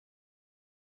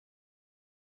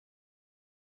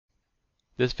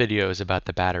This video is about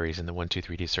the batteries in the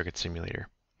 123D circuit simulator.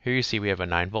 Here you see we have a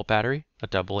 9-volt battery,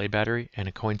 a AA battery, and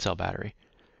a coin cell battery.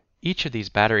 Each of these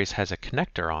batteries has a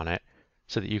connector on it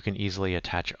so that you can easily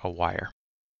attach a wire.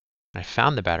 I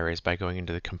found the batteries by going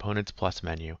into the Components Plus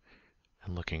menu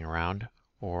and looking around,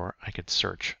 or I could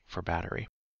search for battery.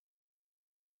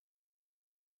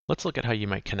 Let's look at how you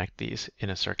might connect these in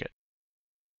a circuit.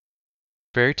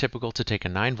 Very typical to take a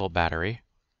 9-volt battery,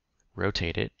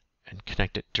 rotate it, and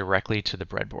connect it directly to the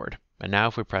breadboard. And now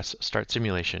if we press Start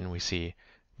Simulation, we see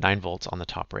 9 volts on the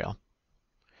top rail.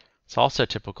 It's also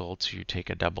typical to take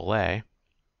a AA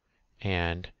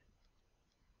and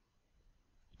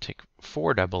take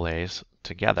 4 AA's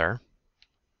together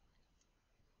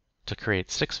to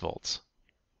create 6 volts.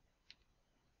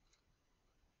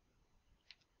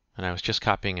 And I was just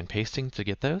copying and pasting to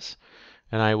get those.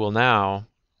 And I will now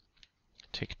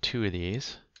take 2 of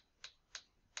these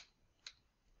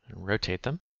and rotate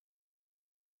them.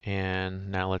 And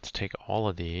now let's take all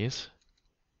of these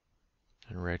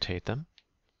and rotate them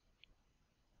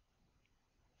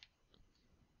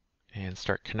and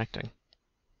start connecting.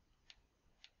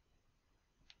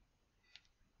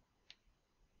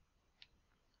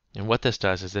 And what this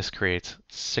does is this creates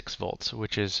 6 volts,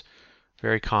 which is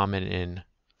very common in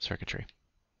circuitry.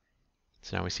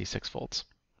 So now we see 6 volts.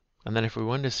 And then if we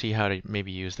wanted to see how to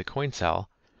maybe use the coin cell,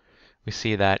 we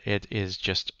see that it is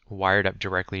just wired up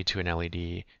directly to an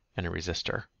LED and a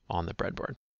resistor on the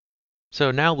breadboard.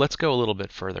 So now let's go a little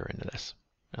bit further into this,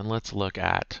 and let's look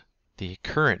at the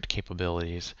current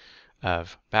capabilities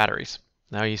of batteries.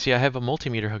 Now you see I have a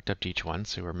multimeter hooked up to each one,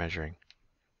 so we're measuring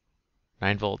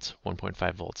 9 volts,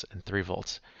 1.5 volts, and 3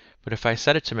 volts. But if I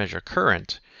set it to measure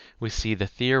current, we see the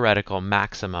theoretical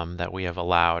maximum that we have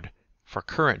allowed for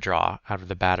current draw out of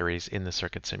the batteries in the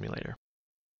circuit simulator.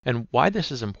 And why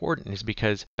this is important is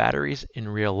because batteries in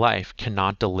real life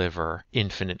cannot deliver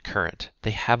infinite current. They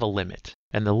have a limit.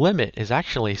 And the limit is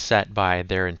actually set by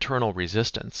their internal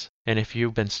resistance. And if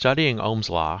you've been studying Ohm's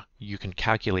law, you can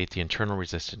calculate the internal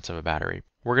resistance of a battery.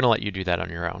 We're going to let you do that on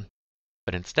your own.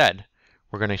 But instead,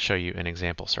 we're going to show you an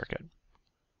example circuit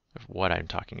of what I'm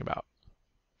talking about.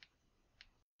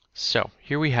 So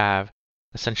here we have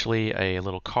essentially a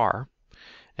little car.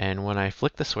 And when I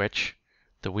flick the switch,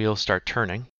 the wheels start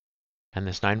turning. And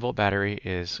this 9-volt battery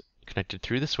is connected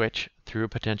through the switch, through a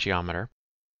potentiometer.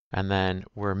 And then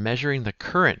we're measuring the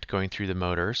current going through the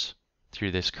motors,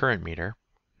 through this current meter,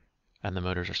 and the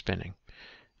motors are spinning.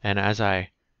 And as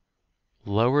I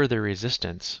lower the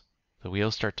resistance, the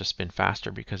wheels start to spin faster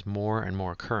because more and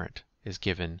more current is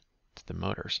given to the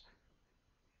motors.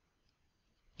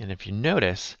 And if you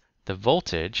notice, the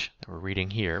voltage that we're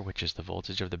reading here, which is the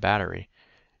voltage of the battery,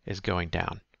 is going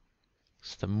down.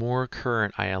 So the more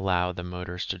current I allow the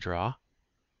motors to draw,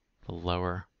 the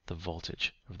lower the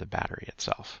voltage of the battery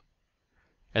itself.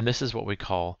 And this is what we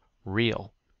call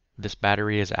real. This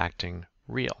battery is acting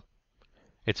real.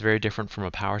 It's very different from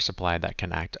a power supply that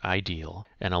can act ideal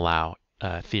and allow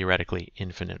theoretically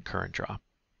infinite current draw.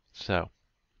 So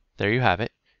there you have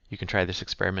it. You can try this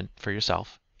experiment for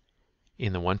yourself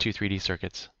in the 123D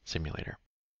Circuits simulator.